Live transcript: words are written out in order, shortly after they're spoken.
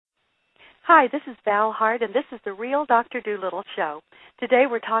Hi, this is Val Hart, and this is the Real Dr. Doolittle Show. Today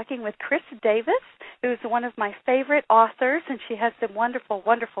we're talking with Chris Davis, who's one of my favorite authors, and she has some wonderful,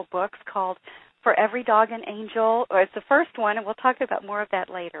 wonderful books called For Every Dog an Angel, or it's the first one, and we'll talk about more of that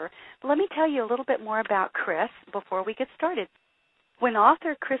later. But let me tell you a little bit more about Chris before we get started. When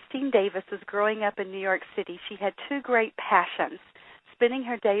author Christine Davis was growing up in New York City, she had two great passions, spending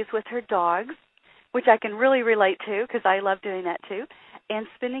her days with her dogs, which I can really relate to because I love doing that too, and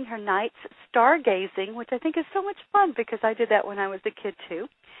spending her nights stargazing, which I think is so much fun because I did that when I was a kid too.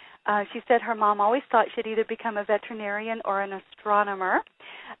 She said her mom always thought she'd either become a veterinarian or an astronomer.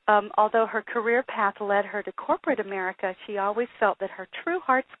 Although her career path led her to corporate America, she always felt that her true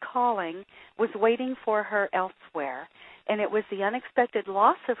heart's calling was waiting for her elsewhere. And it was the unexpected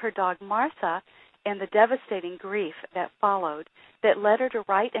loss of her dog Martha and the devastating grief that followed that led her to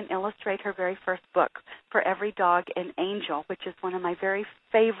write and illustrate her very first book, For Every Dog an Angel, which is one of my very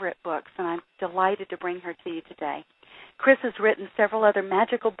favorite books, and I'm delighted to bring her to you today. Chris has written several other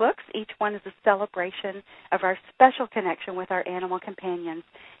magical books. Each one is a celebration of our special connection with our animal companions,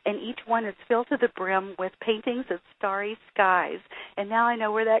 and each one is filled to the brim with paintings of starry skies. And now I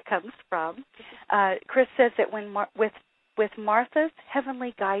know where that comes from. Chris says that with Martha's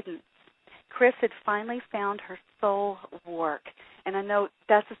heavenly guidance, Chris had finally found her soul work, and I know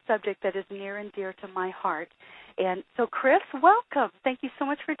that's a subject that is near and dear to my heart. And so, Chris, welcome. Thank you so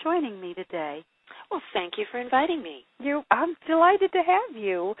much for joining me today. Well, thank you for inviting me. I'm delighted to have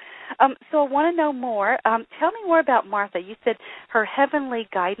you. So I want to know more. Tell me more about Martha. You said her heavenly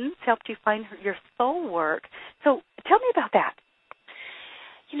guidance helped you find your soul work. So tell me about that.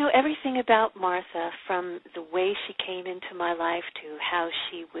 You know, everything about Martha, from the way she came into my life to how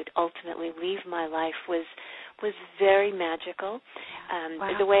she would ultimately leave my life, was very magical.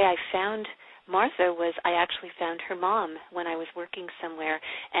 Wow. The way I found Martha was I actually found her mom when I was working somewhere,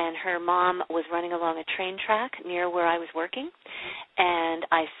 and her mom was running along a train track near where I was working, and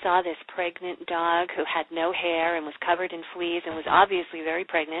I saw this pregnant dog who had no hair and was covered in fleas and was obviously very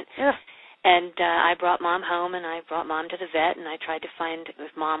pregnant. Yeah. And I brought Mom home, and I brought Mom to the vet, and I tried to find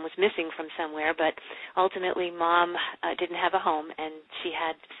if Mom was missing from somewhere. But ultimately, Mom didn't have a home, and she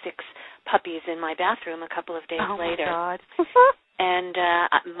had 6 puppies in my bathroom a couple of days later. Oh, my God. And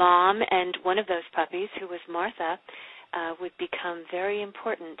Mom and one of those puppies, who was Martha, would become very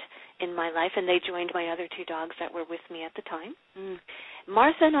important in my life, and they joined my other 2 dogs that were with me at the time.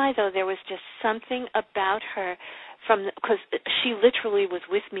 Martha and I, though, there was just something about her because she literally was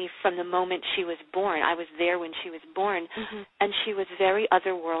with me from the moment she was born. I was there when she was born, and she was very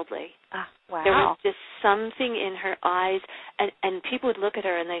otherworldly. Wow. There was just something in her eyes, and people would look at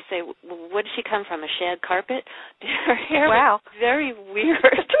her and they say, well, where did she come from, a shag carpet? Her hair was very weird.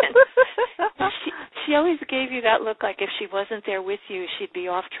 she always gave you that look like if she wasn't there with you, she'd be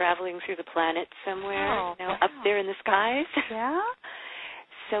off traveling through the planet somewhere, up there in the skies. Yeah?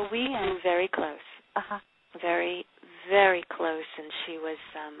 So we grew very close. Very, very close, and she was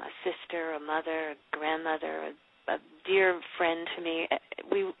a sister, a mother, a grandmother, a dear friend to me.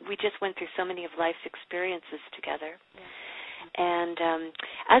 We just went through so many of life's experiences together. Yeah. And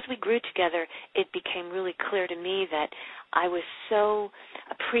as we grew together, it became really clear to me that I was so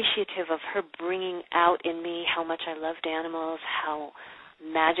appreciative of her bringing out in me how much I loved animals, how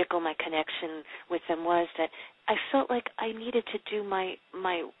magical my connection with them was, that I felt like I needed to do my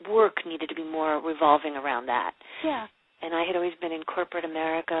work needed to be more revolving around that. Yeah. And I had always been in corporate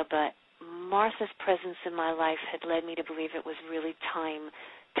America, but Martha's presence in my life had led me to believe it was really time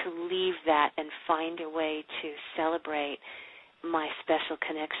to leave that and find a way to celebrate my special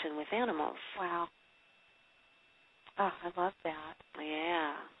connection with animals. Wow. Oh, I love that.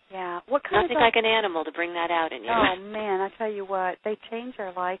 Yeah. Yeah. What kind Nothing like an animal to bring that out in you. Oh, man, I tell you what, they change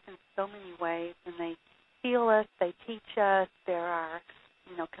our life in so many ways, and they heal us, they teach us, there are,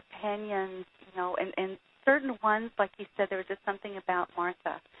 companions, and certain ones, like you said, there was just something about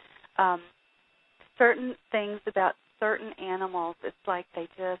Martha. Certain things about certain animals, it's like they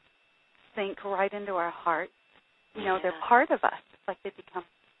just sink right into our hearts. They're part of us. It's like they become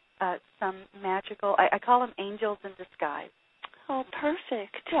some magical, I call them angels in disguise. Oh,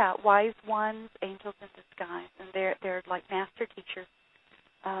 perfect. Yeah, wise ones, angels in disguise, and they're like master teachers.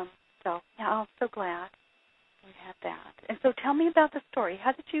 I'm so glad we had that. And so tell me about the story.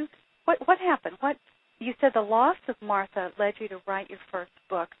 How did you, what happened? You said the loss of Martha led you to write your first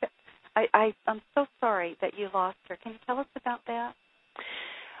book. I'm so sorry that you lost her. Can you tell us about that?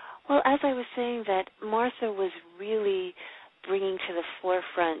 Well, as I was saying, that Martha was really bringing to the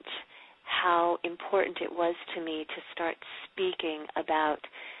forefront how important it was to me to start speaking about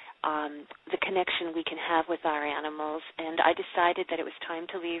the connection we can have with our animals. And I decided that it was time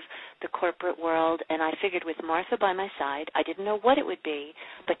to leave the corporate world, and I figured with Martha by my side, I didn't know what it would be,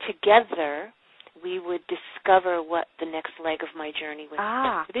 but together we would discover what the next leg of my journey was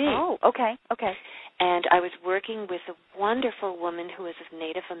supposed to be. Oh, okay. And I was working with a wonderful woman who was of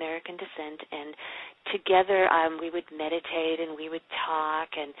Native American descent, and together we would meditate and we would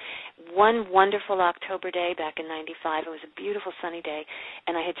talk. And one wonderful October day back in '95, it was a beautiful sunny day,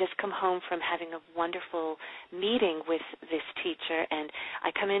 and I had just come home from having a wonderful meeting with this teacher, and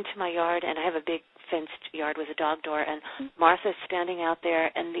I come into my yard, and I have a big fenced yard with a dog door, and Martha's standing out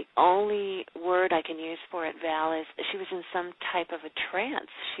there, and the only word I can use for it, Val, is she was in some type of a trance.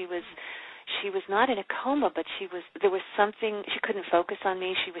 She was not in a coma, but there was something, she couldn't focus on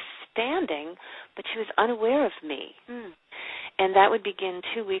me. She was standing, but she was unaware of me. And that would begin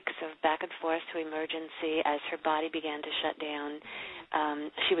 2 weeks of back and forth to emergency as her body began to shut down.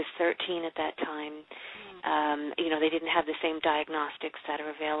 She was 13 at that time. They didn't have the same diagnostics that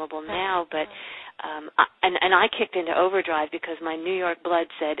are available now, but and I kicked into overdrive because my New York blood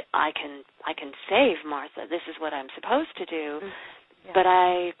said, I can save Martha. This is what I'm supposed to do. Yeah. But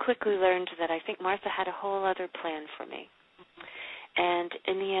I quickly learned that I think Martha had a whole other plan for me. And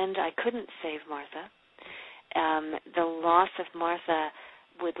in the end, I couldn't save Martha. The loss of Martha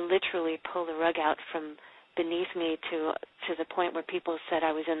would literally pull the rug out from beneath me to the point where people said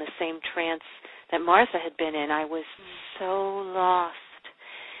I was in the same trance that Martha had been in. I was so lost.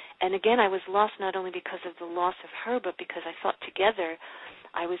 And again, I was lost not only because of the loss of her, but because I thought together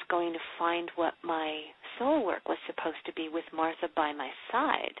I was going to find what my soul work was supposed to be with Martha by my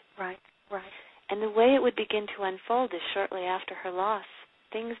side. Right. And the way it would begin to unfold is shortly after her loss,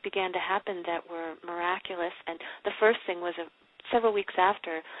 things began to happen that were miraculous. And the first thing was several weeks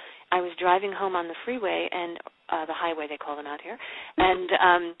after, I was driving home on the freeway, and the highway they call them out here,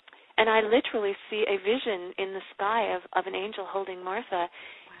 and I literally see a vision in the sky of an angel holding Martha.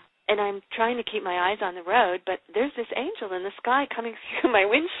 And I'm trying to keep my eyes on the road, but there's this angel in the sky coming through my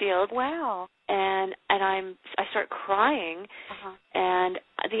windshield. Wow. And I start crying, and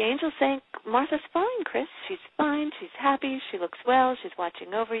the angel's saying, Martha's fine, Chris. She's fine. She's happy. She looks well. She's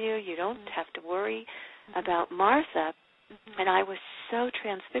watching over you. You don't have to worry about Martha. And I was so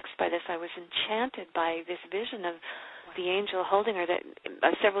transfixed by this. I was enchanted by this vision of the angel holding her that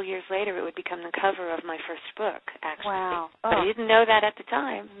several years later it would become the cover of my first book, actually. Wow. But I didn't know that at the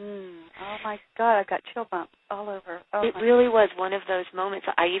time. Oh, my God. I've got chill bumps all over. It really was one of those moments.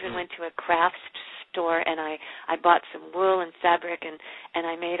 I even went to a crafts store, and I bought some wool and fabric, and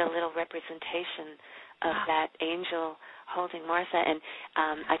I made a little representation of that angel holding Martha, and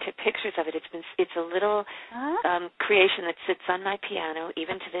I took pictures of it. It's a little creation that sits on my piano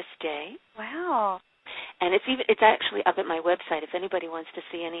even to this day. Wow. And it's actually up at my website. If anybody wants to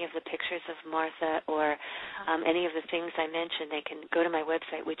see any of the pictures of Martha or any of the things I mentioned, they can go to my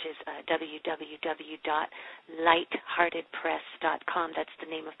website, which is www.lightheartedpress.com. That's the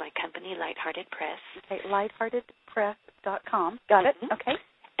name of my company, Lighthearted Press. Okay, lightheartedpress.com. Got it. Okay.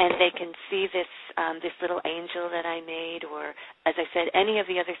 And they can see this little angel that I made, or, as I said, any of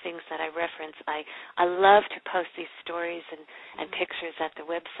the other things that I reference. I love to post these stories and pictures at the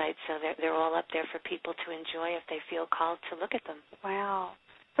website, so they're all up there for people to enjoy if they feel called to look at them. Wow.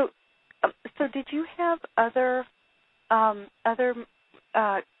 So did you have other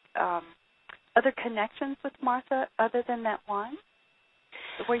connections with Martha other than that one,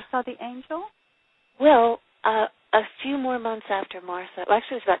 where you saw the angel? Well, a few more months after Martha, well,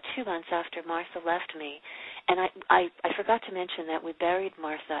 actually it was about 2 months after Martha left me, and I forgot to mention that we buried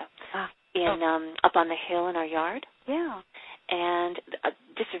Martha up on the hill in our yard. Yeah. And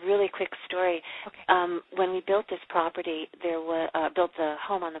just a really quick story. Okay. When we built this property, built the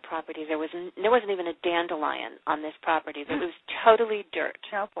home on the property, there wasn't even a dandelion on this property. It was totally dirt.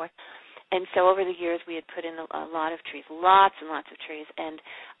 Oh boy. And so over the years we had put in a lot of trees, lots and lots of trees, and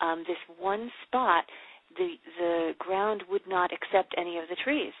this one spot, the ground would not accept any of the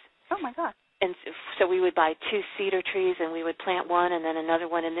trees. Oh, my God. And so we would buy 2 cedar trees, and we would plant one and then another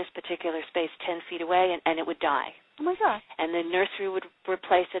one in this particular space 10 feet away, and it would die. Oh, my God. And the nursery would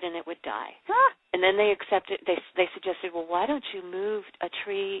replace it, and it would die. And then they accepted. They suggested, well, why don't you move a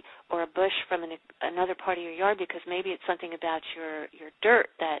tree or a bush from another part of your yard, because maybe it's something about your dirt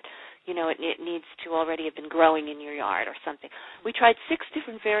that, it needs to already have been growing in your yard or something. We tried 6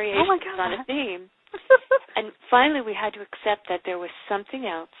 different variations on a theme. And finally we had to accept that there was something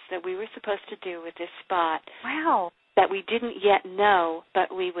else that we were supposed to do with this spot. Wow. That we didn't yet know, but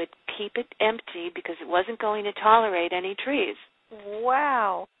we would keep it empty because it wasn't going to tolerate any trees.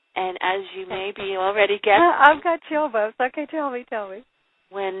 Wow. And as you maybe already guessed, I've got chill bumps. Okay, tell me.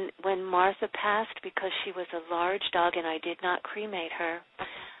 when Martha passed, because she was a large dog and I did not cremate her,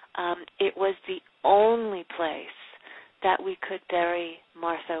 it was the only place that we could bury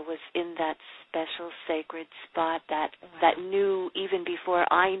Martha was in that special sacred spot that knew even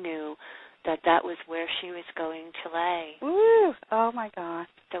before I knew that was where she was going to lay. Woo! Oh my gosh.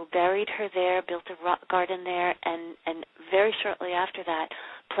 So buried her there, built a rock garden there, and very shortly after that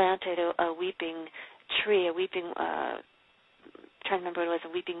planted a weeping tree, trying to remember what it was,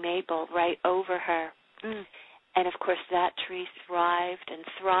 a weeping maple right over her. Mm. And of course that tree thrived and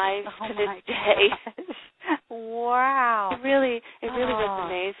thrives to this day. Wow. It really was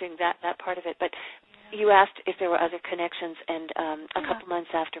amazing, that part of it. But you asked if there were other connections, and a couple months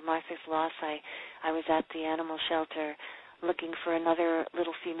after Martha's loss, I was at the animal shelter looking for another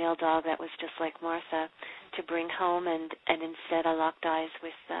little female dog that was just like Martha to bring home, and instead I locked eyes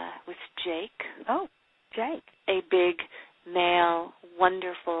with Jake. Oh, Jake. A big, male,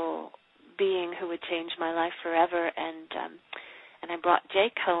 wonderful being who would change my life forever, and I brought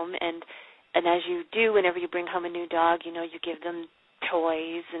Jake home, and as you do whenever you bring home a new dog, you give them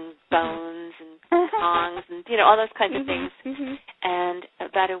toys and bones and songs and all those kinds of things. Mm-hmm. And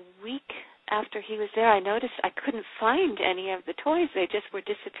about a week after he was there, I noticed I couldn't find any of the toys. They just were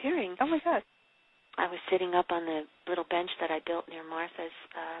disappearing. Oh my God. I was sitting up on the little bench that I built near Martha's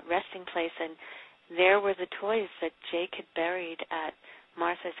resting place, and there were the toys that Jake had buried at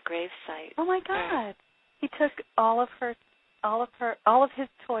Martha's gravesite. Oh my God. He took all of his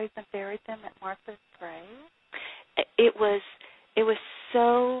toys and buried them at Martha's grave? It was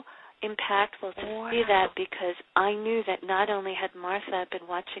so impactful to see that, because I knew that not only had Martha been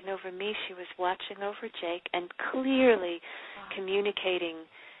watching over me, she was watching over Jake and clearly communicating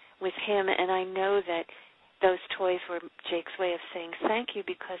with him, and I know that those toys were Jake's way of saying thank you,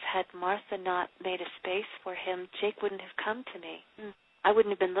 because had Martha not made a space for him, Jake wouldn't have come to me. Mm. I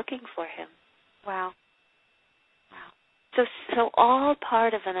wouldn't have been looking for him. Wow. So all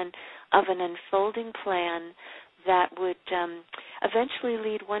part of an unfolding plan that would eventually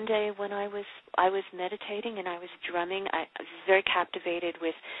lead one day when I was meditating and I was drumming. I was very captivated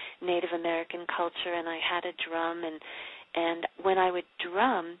with Native American culture, and I had a drum, and when I would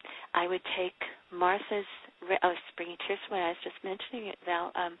drum, I would take Martha's. Oh, it's bringing tears to my eyes just mentioning it,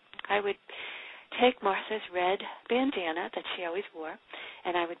 Val. I would take Martha's red bandana that she always wore,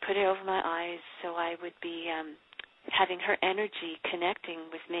 and I would put it over my eyes so I would be having her energy connecting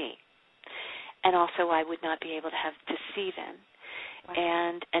with me. And also I would not be able to see them.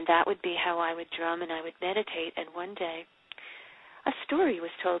 Wow. And that would be how I would drum and I would meditate. And one day a story was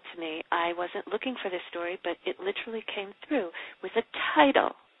told to me. I wasn't looking for this story, but it literally came through with a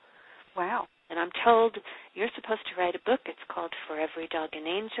title. Wow. And I'm told you're supposed to write a book. It's called For Every Dog and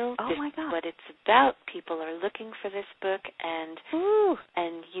Angel. Oh, my God. What it's about. People are looking for this book, and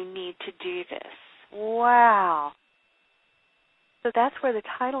you need to do this. Wow. So that's where the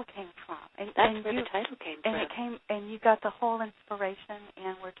title came from. The title came from. And you got the whole inspiration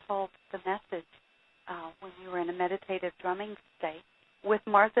and were told the message when you were in a meditative drumming state with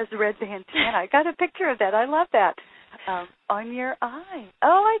Martha's red bandana. I got a picture of that. I love that. On your eye.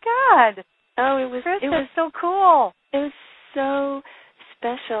 Oh, my God. Oh, it was so cool. It was so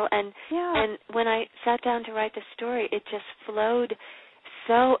special. And when I sat down to write the story, it just flowed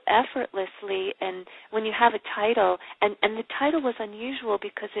so effortlessly. And when you have a title, and the title was unusual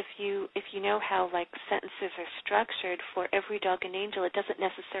because if you know how like sentences are structured, For Every Dog and Angel, it doesn't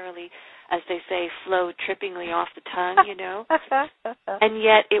necessarily, as they say, flow trippingly off the tongue, and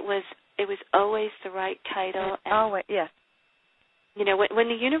yet it was always the right title. Always, yes. When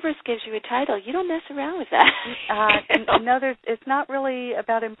the universe gives you a title, you don't mess around with that. No, it's not really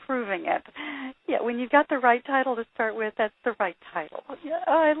about improving it. Yeah, when you've got the right title to start with, that's the right title. Yeah,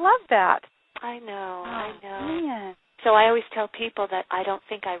 I love that. I know. Man. So I always tell people that I don't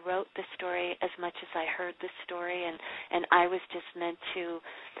think I wrote the story as much as I heard the story, and I was just meant to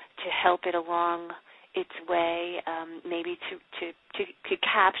help it along its way, maybe to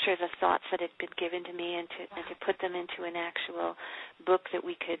capture the thoughts that had been given to me and to put them into an actual book that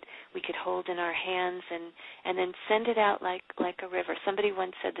we could hold in our hands and then send it out like a river. Somebody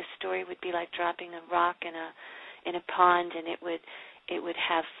once said the story would be like dropping a rock in a pond, and it would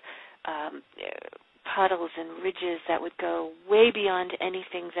have puddles and ridges that would go way beyond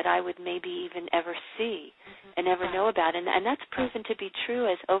anything that I would maybe even ever see and ever know about. And that's proven to be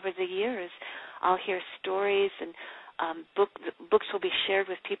true as over the years I'll hear stories and books will be shared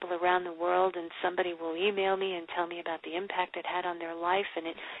with people around the world, and somebody will email me and tell me about the impact it had on their life, and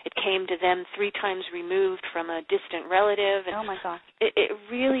it came to them 3 times removed from a distant relative. And oh, my gosh. It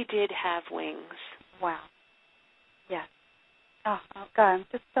really did have wings. Wow. Yes. Oh God, I'm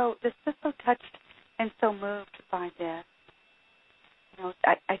just so touched and so moved by this. You know,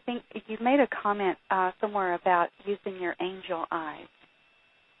 I think you made a comment somewhere about using your angel eyes.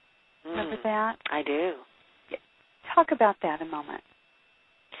 Remember that? I do. Talk about that a moment.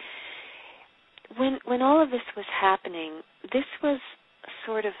 When all of this was happening, this was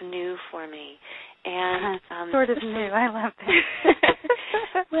sort of new for me, and sort of new. I love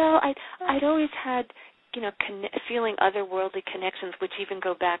that. Well, I'd always had, feeling otherworldly connections, which even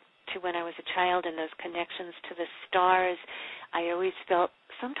go back to when I was a child, and those connections to the stars.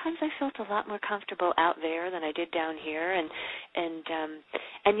 Sometimes I felt a lot more comfortable out there than I did down here,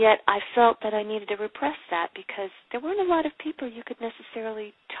 and yet I felt that I needed to repress that because there weren't a lot of people you could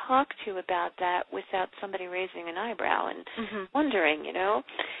necessarily talk to about that without somebody raising an eyebrow and wondering,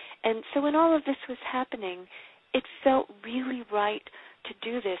 And so when all of this was happening, it felt really right to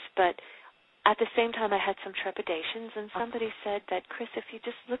do this, but at the same time, I had some trepidations, and somebody said that, Chris, if you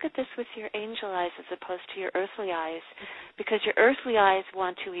just look at this with your angel eyes as opposed to your earthly eyes, because your earthly eyes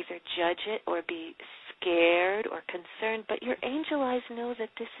want to either judge it or be scared or concerned, but your angel eyes know that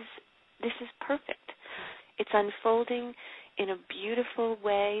this is perfect. It's unfolding in a beautiful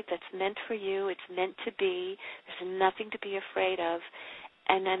way that's meant for you. It's meant to be. There's nothing to be afraid of.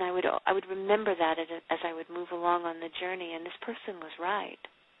 And then I would remember that as I would move along on the journey, and this person was right.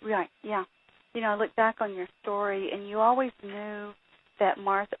 Right, yeah. I look back on your story, and you always knew that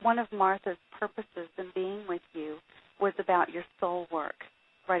one of Martha's purposes in being with you was about your soul work,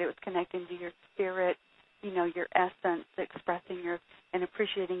 right? It was connecting to your spirit, your essence, expressing and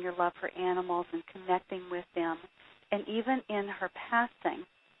appreciating your love for animals and connecting with them. And even in her passing,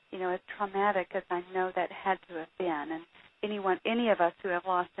 as traumatic as I know that had to have been, and any of us who have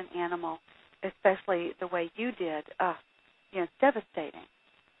lost an animal, especially the way you did, it's devastating.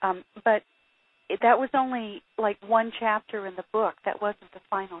 But that was only like one chapter in the book. That wasn't the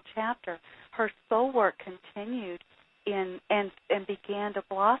final chapter. Her soul work continued and began to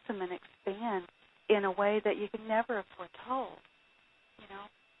blossom and expand in a way that you could never have foretold.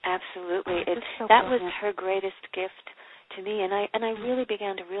 Absolutely. So that brilliant. Was her greatest gift to me, and I really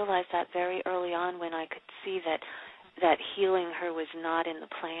began to realize that very early on when I could see that healing her was not in the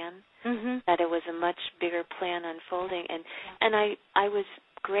plan, that it was a much bigger plan unfolding, and I was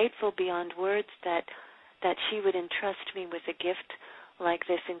grateful beyond words that she would entrust me with a gift like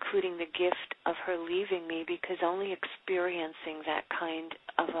this, including the gift of her leaving me, because only experiencing that kind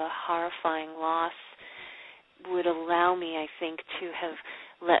of a horrifying loss would allow me, I think, to have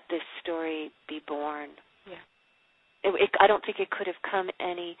let this story be born. Yeah. I don't think it could have come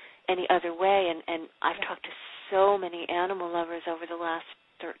any other way, and I've talked to so many animal lovers over the last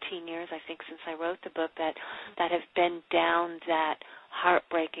 13 years, I think, since I wrote the book, that have been down that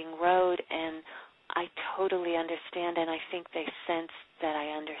heartbreaking road, and I totally understand, and I think they sense that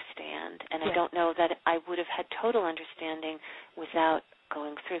I understand. And I don't know that I would have had total understanding without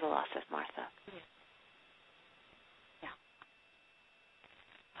going through the loss of Martha.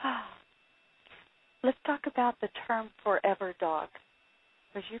 Yeah. Let's talk about the term forever dog,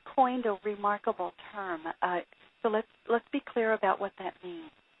 because you coined a remarkable term. So let's be clear about what that means.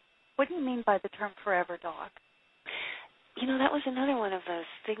 What do you mean by the term forever dog? That was another one of those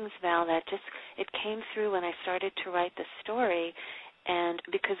things, Val, that just, it came through when I started to write the story. And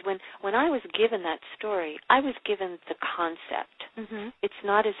because when I was given that story, I was given the concept. It's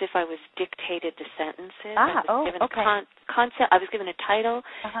not as if I was dictated the sentences. I was given a concept. I was given a title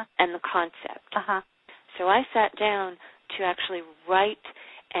and the concept. So I sat down to actually write,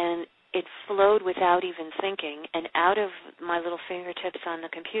 and it flowed without even thinking. And out of my little fingertips on the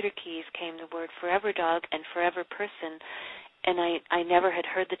computer keys came the word forever dog and forever person. And I never had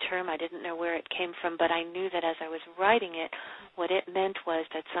heard the term. I didn't know where it came from, but I knew that as I was writing it, what it meant was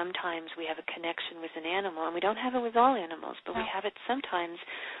that sometimes we have a connection with an animal, and we don't have it with all animals, but we have it sometimes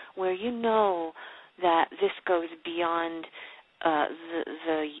where that this goes beyond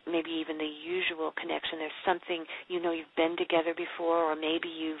the maybe even the usual connection. There's something, you've been together before, or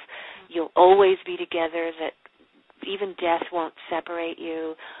maybe you'll always be together, that even death won't separate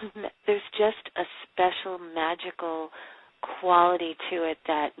you. There's just a special magical quality to it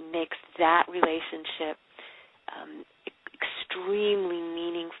that makes that relationship extremely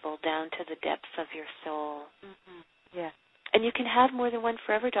meaningful down to the depths of your soul. Yes. And you can have more than one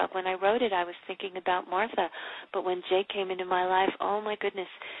forever dog. When I wrote it, I was thinking about Martha, but when Jake came into my life, oh my goodness,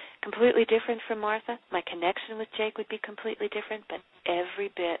 completely different from Martha. My connection with Jake would be completely different, but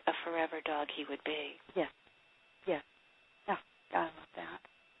every bit a forever dog he would be. Yes. Yes. Oh, I love that.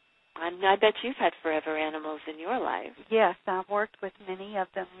 I bet you've had forever animals in your life. Yes, I've worked with many of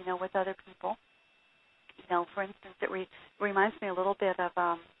them, with other people. For instance, it reminds me a little bit of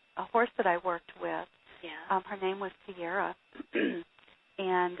a horse that I worked with. Yeah. Her name was Sierra,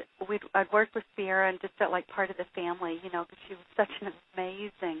 and I'd worked with Sierra and just felt like part of the family, because she was such an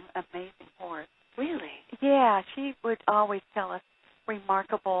amazing, amazing horse. Really? Yeah, she would always tell us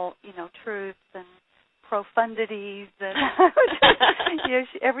remarkable, truths and profundities, and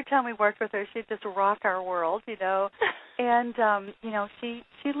every time we worked with her, she'd just rock our world, And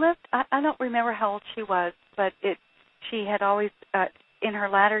she lived. I don't remember how old she was, but she had always in her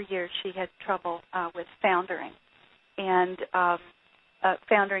latter years she had trouble with foundering, and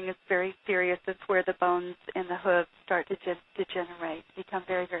foundering is very serious. It's where the bones in the hooves start to degenerate, become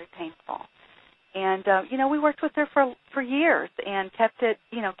very, very painful. And we worked with her for years and kept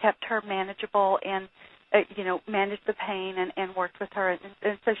her manageable and managed the pain and worked with her,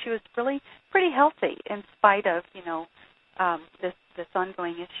 and so she was really pretty healthy in spite of this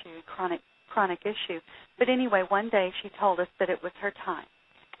ongoing issue, chronic issue. But anyway, one day she told us that it was her time.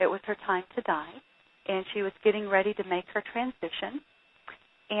 It was her time to die, and she was getting ready to make her transition.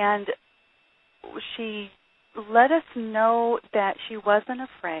 And she let us know that she wasn't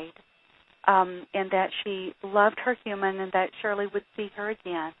afraid, and that she loved her human, and that Shirley would see her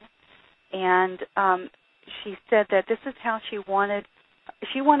again. And she said that this is how she wanted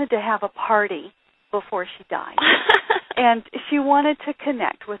to have a party before she died. And she wanted to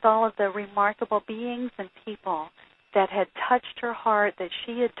connect with all of the remarkable beings and people that had touched her heart, that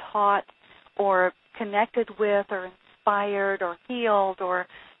she had taught or connected with or inspired or healed or,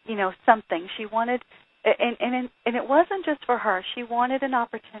 something. She wanted, and it wasn't just for her. She wanted an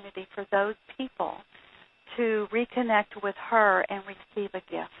opportunity for those people to reconnect with her and receive a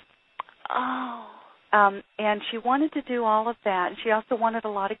gift. Oh. And she wanted to do all of that. And she also wanted a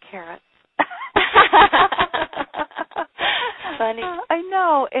lot of carrots. Funny. I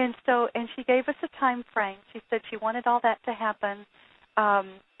know. And she gave us a time frame. She said she wanted all that to happen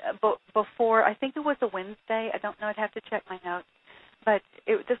before, I think it was a Wednesday. I don't know. I'd have to check my notes. But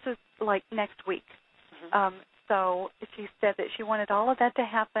this was like next week. Mm-hmm. So she said that she wanted all of that to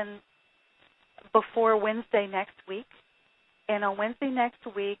happen before Wednesday next week. And on Wednesday next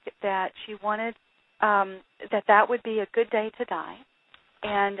week that she wanted that would be a good day to die.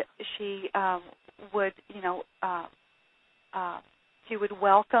 And she would, she would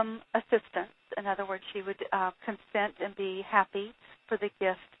welcome assistance. In other words, she would consent and be happy for the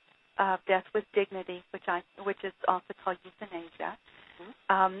gift of death with dignity, which is also called euthanasia.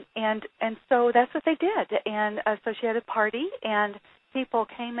 Mm-hmm. And so that's what they did. And so she had a party, and people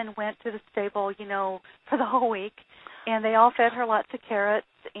came and went to the stable, for the whole week. And they all fed her lots of carrots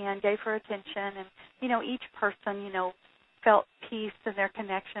and gave her attention. And, each person, felt peace in their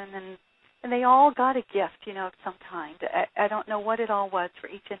connection. And they all got a gift, of some kind. I don't know what it all was for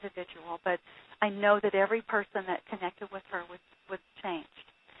each individual, but I know that every person that connected with her was changed.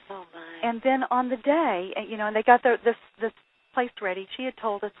 Oh, my. And then on the day, and they got this place ready. She had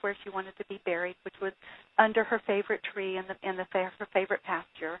told us where she wanted to be buried, which was under her favorite tree in her favorite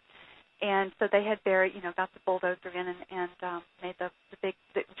pasture. And so they had buried, got the bulldozer in and made the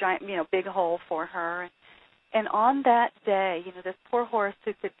giant, big hole for her. And on that day, this poor horse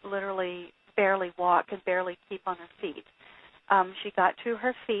who could literally barely walk and barely keep on her feet, she got to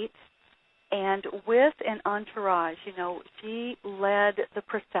her feet, and with an entourage, she led the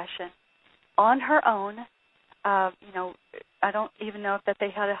procession on her own. I don't even know if they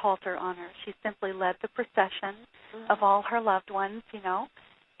had a halter on her. She simply led the procession of all her loved ones,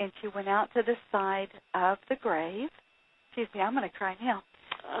 and she went out to the side of the grave. Excuse me, I'm going to cry now.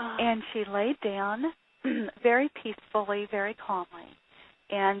 And she laid down very peacefully, very calmly.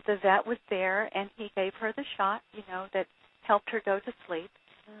 And the vet was there, and he gave her the shot, that helped her go to sleep.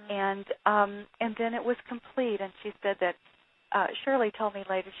 And then it was complete. And she said that, Shirley told me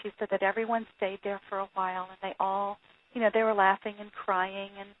later, she said that everyone stayed there for a while, and they all, they were laughing and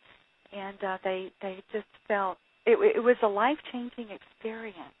crying, and they just felt, it was a life-changing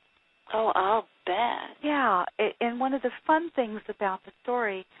experience. Oh, I'll bet. Yeah, and one of the fun things about the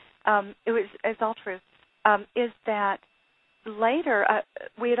story, it's all true, is that later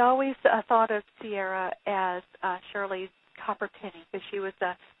we had always thought of Sierra as Shirley's copper penny, because she was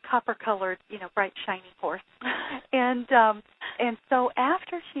a copper-colored, bright, shiny horse. And so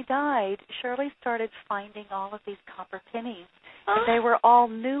after she died, Shirley started finding all of these copper pennies. And they were all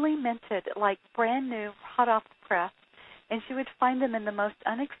newly minted, like brand new, hot off the press. And she would find them in the most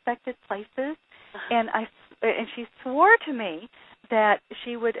unexpected places. And she swore to me that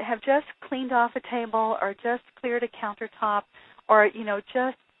she would have just cleaned off a table or just cleared a countertop or,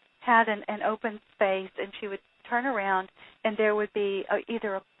 just had an open space, and she would turn around and there would be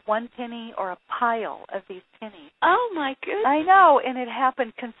either a one penny or a pile of these pennies. Oh, my goodness. I know, and it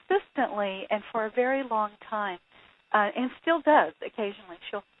happened consistently and for a very long time, and still does occasionally.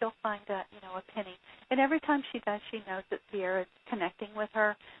 She'll still find a penny, and every time she does, she knows that Sierra is connecting with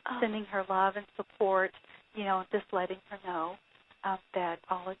her, sending her love and support, just letting her know that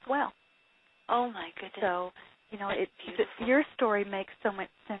all is well. Oh, my goodness. So, your story makes so much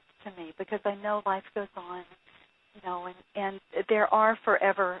sense to me because I know life goes on, and there are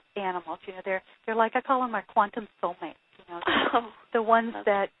forever animals. They're like, I call them our quantum soulmates. The ones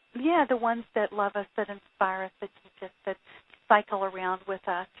that love us, that inspire us, that teach us, that cycle around with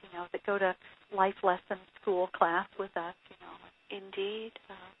us, that go to life lesson school class with us, Indeed.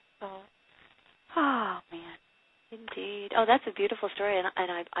 Oh man. Indeed. Oh, that's a beautiful story, and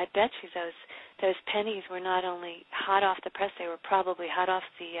I bet you those pennies were not only hot off the press; they were probably hot off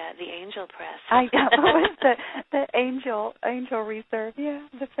the Angel press. I know. It was the Angel Reserve,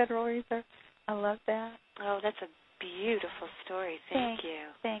 the Federal Reserve. I love that. Oh, that's a beautiful story. Thank you.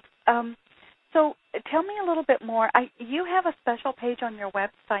 Thanks. So tell me a little bit more. You have a special page on your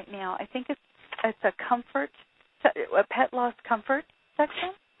website now. I think it's a pet loss comfort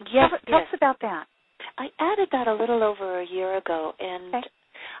section. Yes. Tell us about that. I added that a little over a year ago, and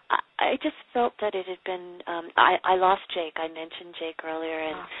I just felt that it had been. I lost Jake. I mentioned Jake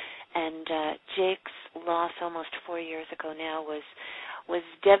earlier, and Jake's loss almost 4 years ago now was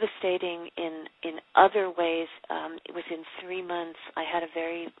devastating in other ways. Within 3 months, I had a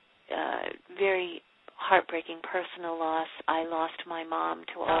very very heartbreaking personal loss. I lost my mom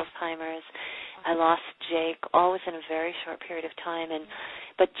to Alzheimer's. I lost Jake, all within a very short period of time,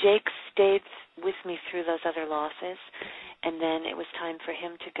 but Jake stayed with me through those other losses, and then it was time for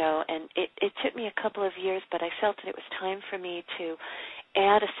him to go. And it took me a couple of years, but I felt that it was time for me to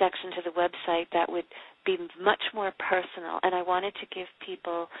add a section to the website that would be much more personal, and I wanted to give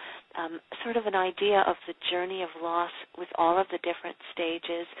people sort of an idea of the journey of loss with all of the different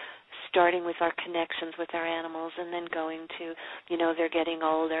stages, starting with our connections with our animals and then going to, they're getting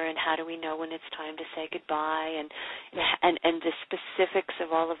older and how do we know when it's time to say goodbye and the specifics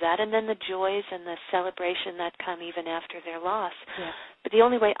of all of that, and then the joys and the celebration that come even after their loss. Yeah. But the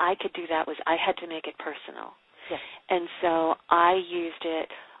only way I could do that was I had to make it personal. Yes. And so I used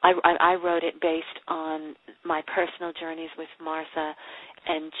it. I wrote it based on my personal journeys with Martha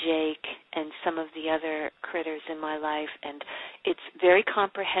and Jake and some of the other critters in my life, and it's very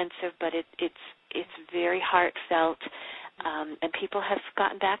comprehensive, but it's very heartfelt. And people have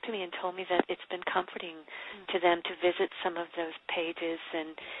gotten back to me and told me that it's been comforting to them to visit some of those pages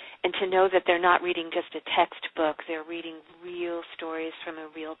and to know that they're not reading just a textbook. They're reading real stories from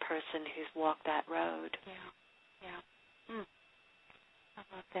a real person who's walked that road. Yeah. I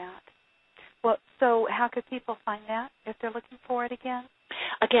love that. Well, so how could people find that if they're looking for it again?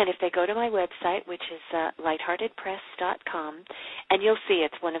 Again, if they go to my website, which is lightheartedpress.com, and you'll see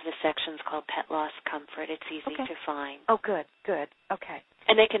it's one of the sections called Pet Loss Comfort. It's easy to find. Oh, good. Okay.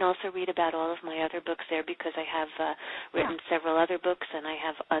 And they can also read about all of my other books there because I have written several other books, and I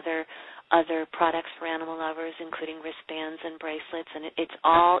have other products for animal lovers, including wristbands and bracelets, and it's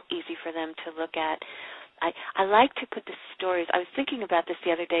all easy for them to look at. I like to put the stories. I was thinking about this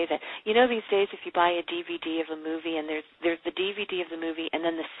the other day that, these days if you buy a DVD of a movie and there's the DVD of the movie and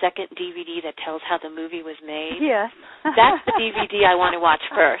then the second DVD that tells how the movie was made. Yes. That's the DVD I want to watch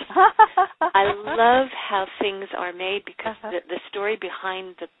first. I love how things are made because the story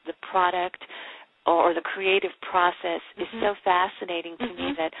behind the product or the creative process is so fascinating to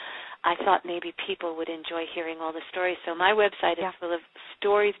me that I thought maybe people would enjoy hearing all the stories. So my website is full of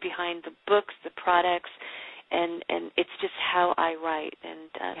stories behind the books, the products, and it's just how I write. And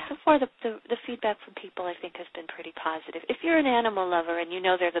so far the feedback from people I think has been pretty positive. If you're an animal lover and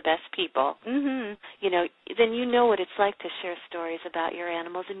they're the best people, then you know what it's like to share stories about your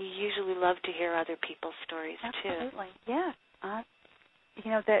animals, and you usually love to hear other people's stories too. Absolutely, yeah.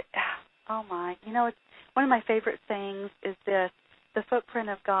 Oh my, it's one of my favorite sayings is this: the footprint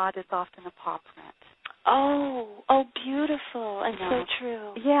of God is often a paw print. Oh, beautiful, and so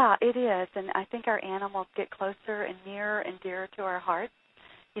true. Yeah, it is, and I think our animals get closer and nearer and dearer to our hearts.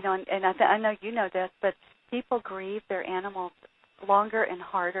 And I know you know this, but people grieve their animals longer and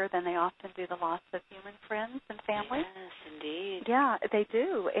harder than they often do the loss of human friends and family. Yes, indeed. Yeah, they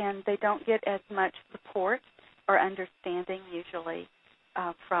do, and they don't get as much support or understanding usually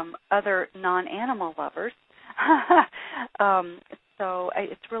from other non-animal lovers. So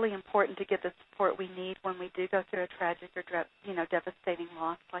it's really important to get the support we need when we do go through a tragic or devastating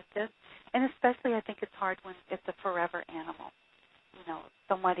loss like this. And especially I think it's hard when it's a forever animal,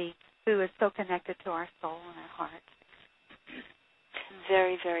 somebody who is so connected to our soul and our heart.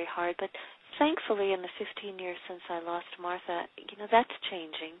 very, very hard. But thankfully, in the 15 years since I lost Martha, that's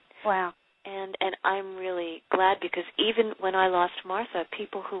changing. Wow. And I'm really glad, because even when I lost Martha,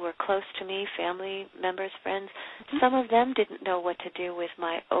 people who were close to me, family members, friends, some of them didn't know what to do with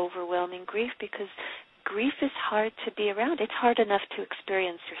my overwhelming grief, because grief is hard to be around. It's hard enough to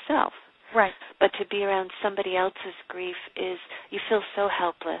experience yourself. Right. But to be around somebody else's grief you feel so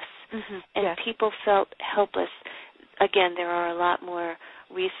helpless. Mm-hmm. And yes. people felt helpless. Again, there are a lot more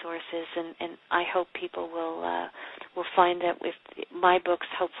resources, and I hope people will find that with my books,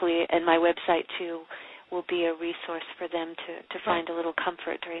 hopefully, and my website too, will be a resource for them to find a little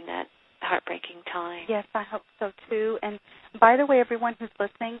comfort during that heartbreaking time. Yes, I hope so too. And by the way, everyone who's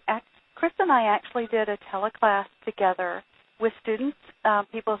listening, Chris and I actually did a teleclass together with students,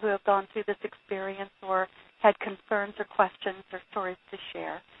 people who have gone through this experience or had concerns or questions or stories to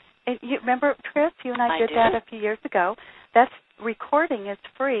share. And you remember, Chris, you and I did that a few years ago. That recording is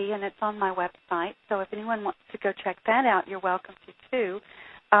free, and it's on my website. So if anyone wants to go check that out, you're welcome to, too.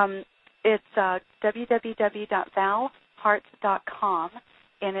 It's www.valhearts.com,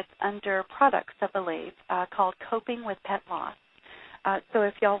 and it's under products, I believe, called Coping with Pet Loss. So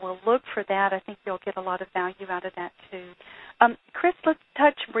if y'all will look for that, I think you'll get a lot of value out of that, too. Chris, let's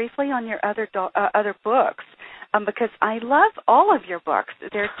touch briefly on your other books, because I love all of your books.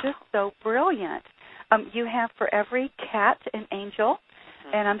 They're just so brilliant. You have For Every Cat an Angel,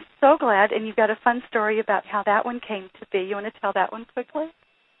 and I'm so glad, and you've got a fun story about how that one came to be. You want to tell that one quickly?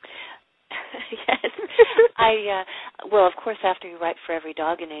 Yes. Well, of course, after you write For Every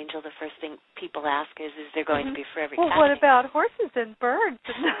Dog an Angel, the first thing people ask is there going to be For Every Cat? Well, what about horses and birds?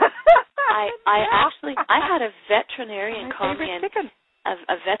 I had a veterinarian call me, and chicken.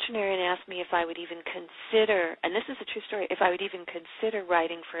 A veterinarian asked me if I would even consider, and this is a true story, if I would even consider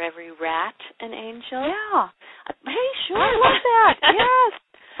writing For Every Rat an Angel. Yeah. Hey, sure. I love that. Yes.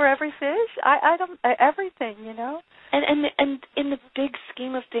 For every fish, I don't everything, And in the big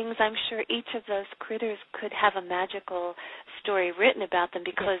scheme of things, I'm sure each of those critters could have a magical story written about them,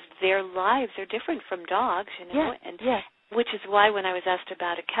 because their lives are different from dogs, Yes. And yes. which is why when I was asked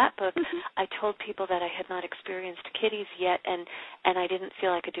about a cat book, I told people that I had not experienced kitties yet, and I didn't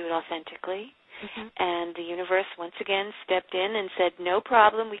feel I could do it authentically. Mm-hmm. And the universe once again stepped in and said, "No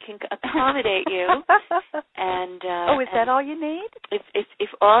problem, we can accommodate you." And is that all you need? If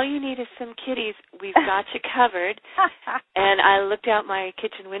all you need is some kitties, we've got you covered. And I looked out my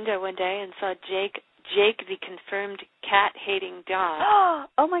kitchen window one day and saw Jake, the confirmed cat-hating dog.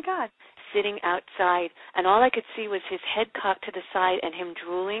 Oh my God! Sitting outside, and all I could see was his head cocked to the side and him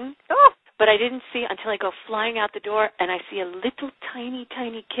drooling. Oh. But I didn't see until I go flying out the door, and I see a little tiny,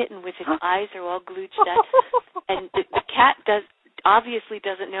 tiny kitten with his eyes are all glued shut. And the cat obviously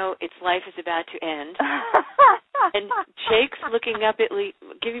doesn't know its life is about to end. And Jake's looking up at me,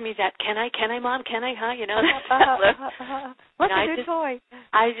 giving me that, can I, Mom, can I, huh? That look. What's a good toy?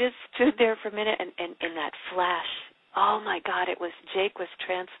 I just stood there for a minute, and in that flash, oh my God, Jake was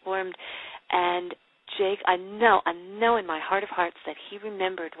transformed, and Jake, I know in my heart of hearts that he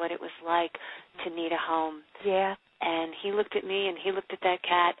remembered what it was like to need a home. Yeah. And he looked at me and he looked at that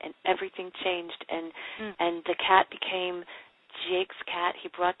cat, and everything changed, and the cat became Jake's cat. He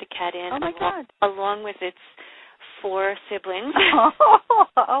brought the cat in along with its 4 siblings.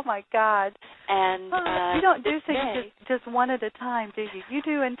 Oh my God. And you don't do things just one at a time, do you? You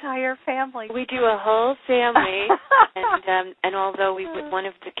do entire families. We do a whole family. And although one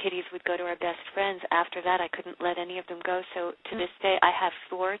of the kitties would go to our best friends, after that I couldn't let any of them go. So to this day I have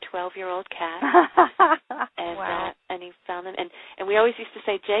 4 12-year-old cats. And wow. And he found them. And we always used to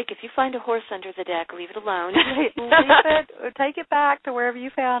say, Jake, if you find a horse under the deck, leave it alone. Leave it, or take it back to wherever you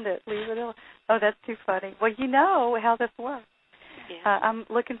found it. Leave it alone. Oh, that's too funny. Well, you know how this works. Yeah. I'm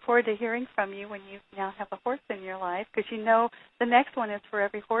looking forward to hearing from you when you now have a horse in your life, because the next one is For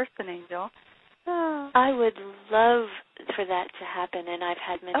Every Horse an Angel. Oh. I would love for that to happen, and I've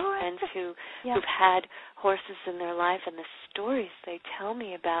had many friends who've had horses in their life, and the stories they tell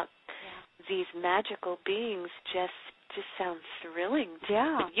me about these magical beings just sound thrilling.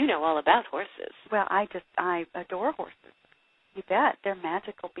 You know all about horses. Well, I adore horses. You bet. They're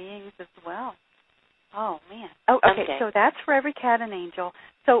magical beings as well. Oh, man. Oh, okay. So that's For Every Cat an Angel.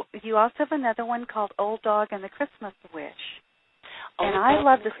 So you also have another one called Old Dog and the Christmas Wish. And I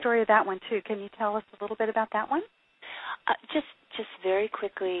love the story of that one, too. Can you tell us a little bit about that one? Just very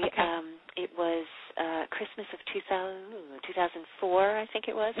quickly, it was Christmas of 2004, I think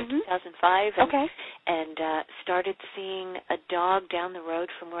it was, or 2005. And started seeing a dog down the road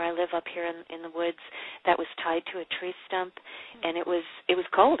from where I live up here in the woods that was tied to a tree stump, and it was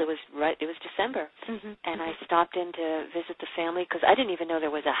cold. It was December, and I stopped in to visit the family because I didn't even know there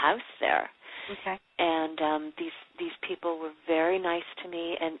was a house there. Okay. And these people were very nice to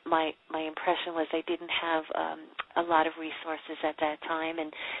me, and my impression was they didn't have a lot of resources at that time,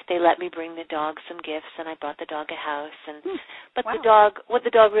 and they let me bring the dog some gifts, and I bought the dog a house. But wow. what the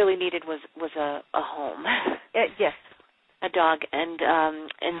dog really needed was a home. Yes. A dog, and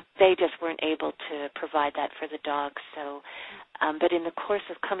they just weren't able to provide that for the dog. So, but in the course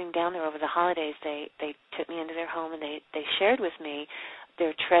of coming down there over the holidays, they took me into their home, and they shared with me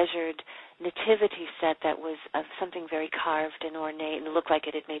their treasured nativity set that was of something very carved and ornate, and looked like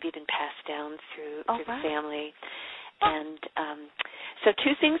it had maybe been passed down through the family. And so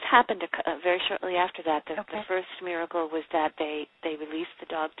two things happened very shortly after that. The first miracle was that they released the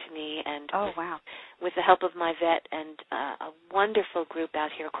dog to me, and with the help of my vet and a wonderful group out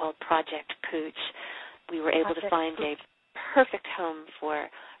here called Project Pooch, we were able to find a perfect home for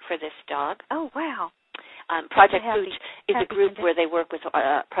this dog. Oh, wow. Project Pooch is a group where they work with,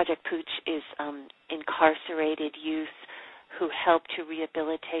 Project Pooch is incarcerated youth who help to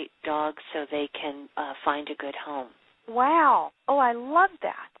rehabilitate dogs so they can find a good home. Wow. Oh, I love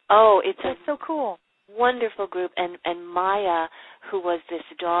that. Oh, That's so cool. Wonderful group. And Maya, who was this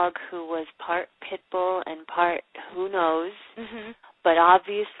dog who was part pit bull and part who knows, but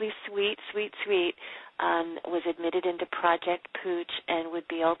obviously sweet, was admitted into Project Pooch and would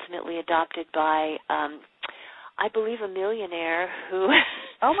be ultimately adopted by, I believe, a millionaire who...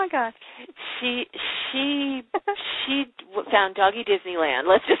 Oh, my gosh. She found Doggy Disneyland.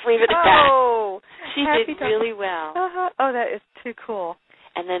 Let's just leave it at that. Oh, she did really well. Oh, that is too cool.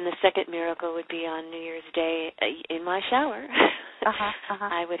 And then the second miracle would be on New Year's Day in my shower.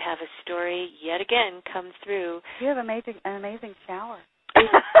 I would have a story yet again come through. You have an amazing shower.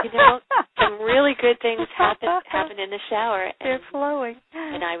 Some really good things happen in the shower. They're flowing.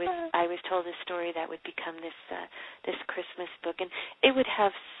 And I was told a story that would become this Christmas book, and it would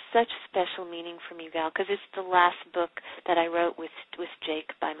have such special meaning for me, Val, because it's the last book that I wrote with Jake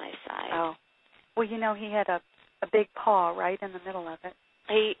by my side. Oh, well, he had a big paw right in the middle of it.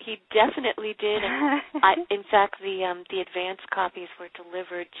 He definitely did. And in fact, the advance copies were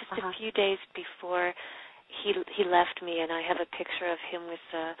delivered just a few days before he left me, and I have a picture of him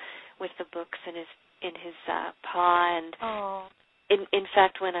with the books in his paw. And in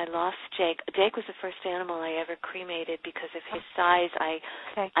fact, when I lost Jake was the first animal I ever cremated because of his size.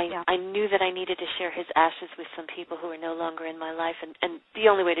 I knew that I needed to share his ashes with some people who are no longer in my life, and the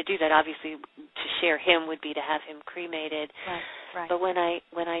only way to do that, obviously, to share him would be to have him cremated. Right. But when I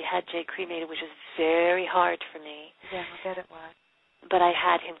had Jake cremated, which was very hard for me. Yeah, I bet it was. But I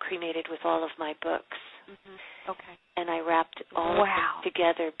had him cremated with all of my books. Okay. And I wrapped all of them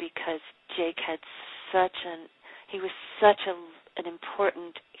together because Jake had he was such an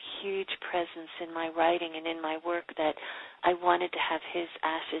important, huge presence in my writing and in my work that I wanted to have his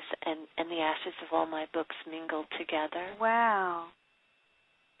ashes and the ashes of all my books mingled together. Wow.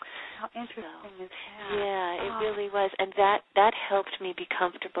 How interesting is that? Yeah, it really was, and that helped me be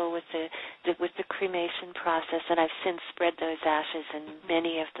comfortable with the cremation process. And I've since spread those ashes in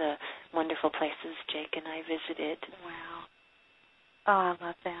many of the wonderful places Jake and I visited. Wow. Oh, I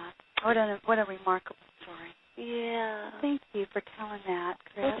love that. What a remarkable story. Yeah. Thank you for telling that,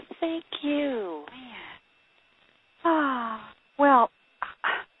 Chris. Well, thank you. Man. Well,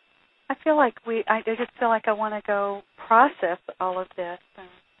 I feel like I just feel like I want to go process all of this and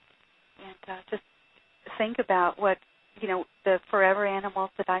just think about what, the forever animals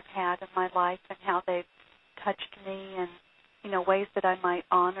that I've had in my life and how they've touched me and, ways that I might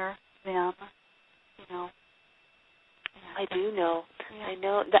honor them, I do know. Yeah. I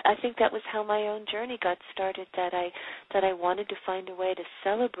know. I think that was how my own journey got started, that I wanted to find a way to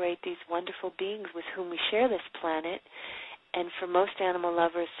celebrate these wonderful beings with whom we share this planet. And for most animal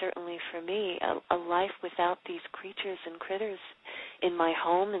lovers, certainly for me, a life without these creatures and critters in my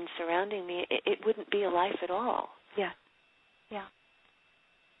home and surrounding me, it wouldn't be a life at all. Yeah.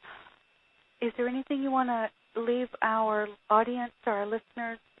 Is there anything you want to leave our audience or our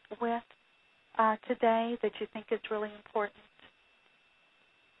listeners with today that you think is really important?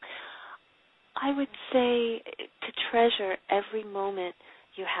 I would say to treasure every moment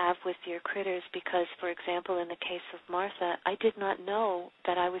you have with your critters, because, for example, in the case of Martha, I did not know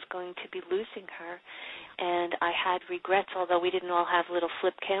that I was going to be losing her, and I had regrets, although we didn't all have little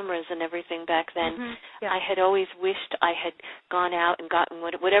flip cameras and everything back then. I had always wished I had gone out and gotten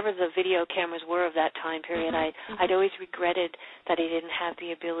whatever the video cameras were of that time period. I'd always regretted that I didn't have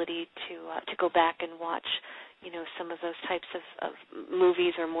the ability to go back and watch, some of those types of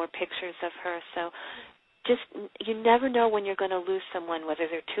movies or more pictures of her. So just, you never know when you're going to lose someone, whether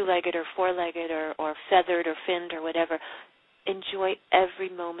they're two-legged or four-legged or feathered or finned or whatever. Enjoy every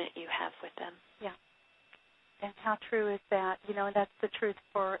moment you have with them. Yeah. And how true is that? And that's the truth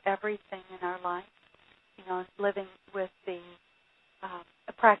for everything in our life. Living with the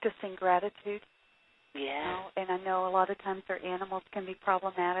practicing gratitude. Yeah. And I know a lot of times our animals can be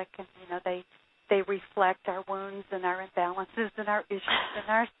problematic, and they reflect our wounds and our imbalances and our issues and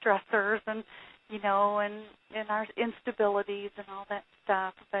our stressors and and our instabilities and all that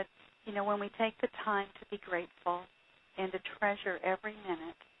stuff. But when we take the time to be grateful and to treasure every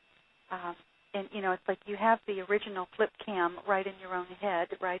minute, and it's like you have the original flip cam right in your own head,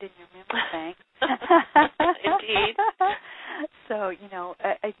 right in your memory bank. Indeed. So,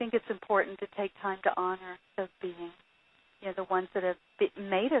 I think it's important to take time to honor those beings, the ones that have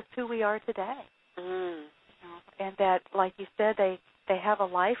made us who we are today. And that, like you said, they have a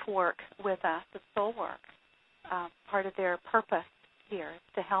life work with us, a soul work. Part of their purpose here is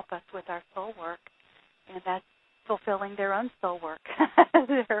to help us with our soul work, and that's fulfilling their own soul work,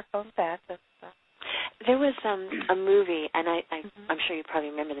 their own facets. There was a movie, and I'm sure you probably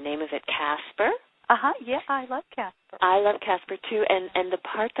remember the name of it, Casper. Yeah, I love Casper. I love Casper too, and the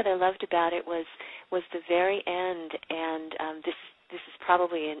part that I loved about it was the very end, and this is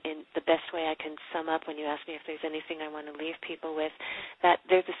probably in the best way I can sum up when you ask me if there's anything I want to leave people with, that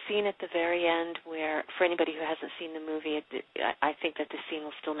there's a scene at the very end where, for anybody who hasn't seen the movie, I think that the scene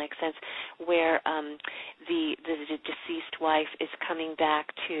will still make sense, where the deceased wife is coming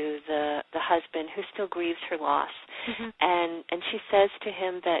back to the husband who still grieves her loss. And she says to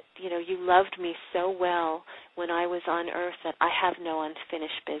him that, you loved me so well when I was on earth that I have no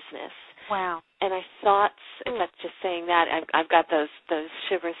unfinished business. Wow. And I thought, in fact, just saying that, I've got those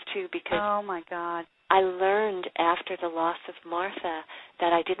shivers too, because oh my God, I learned after the loss of Martha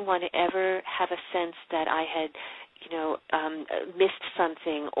that I didn't want to ever have a sense that I had, missed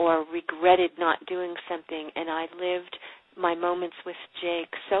something or regretted not doing something, and I lived my moments with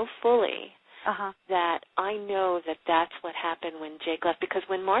Jake so fully that I know that that's what happened when Jake left. Because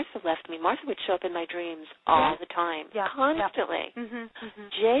when Martha left me, Martha would show up in my dreams all the time, constantly.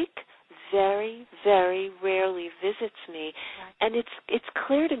 Jake very, very rarely visits me, and it's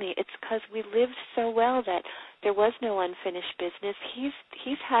clear to me it's because we lived so well that there was no unfinished business.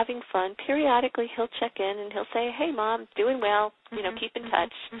 He's having fun. Periodically he'll check in and he'll say, "Hey, Mom, doing well, keep in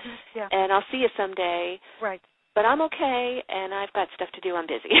touch, and I'll see you someday." Right. But I'm okay, and I've got stuff to do. I'm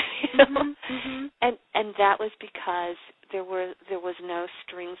busy. And that was because there was no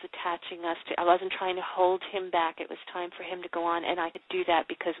strings attaching us to. I wasn't trying to hold him back. It was time for him to go on, and I could do that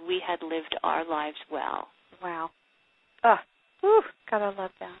because we had lived our lives well. Wow. God, I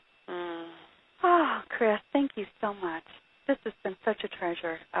love that. Oh, Chris, thank you so much. This has been such a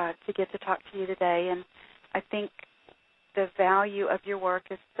treasure to get to talk to you today, and I think the value of your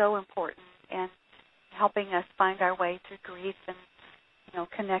work is so important, and helping us find our way through grief and,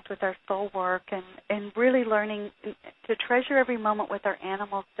 connect with our soul work and really learning to treasure every moment with our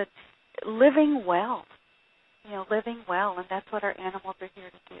animals, that living well, and that's what our animals are here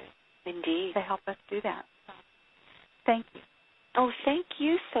to do. Indeed. To help us do that. So, thank you. Oh, thank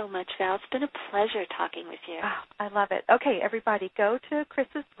you so much, Val. It's been a pleasure talking with you. Oh, I love it. Okay, everybody, go to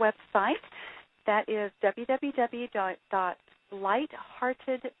Chris's website. That is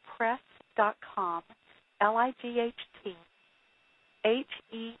www.lightheartedpress.com. L-I-G-H-T-H-E,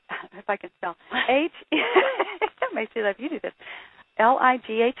 if I can spell, H-E, may see that you do this,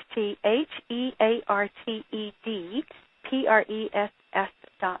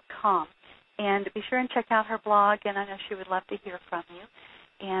 LIGHTHEARTEDPRESS.com. And be sure and check out her blog, and I know she would love to hear from you.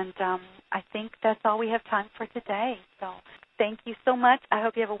 And I think that's all we have time for today. So thank you so much. I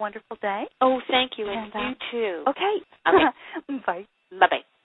hope you have a wonderful day. Oh, thank you, and you too. Okay. Bye. Bye-bye.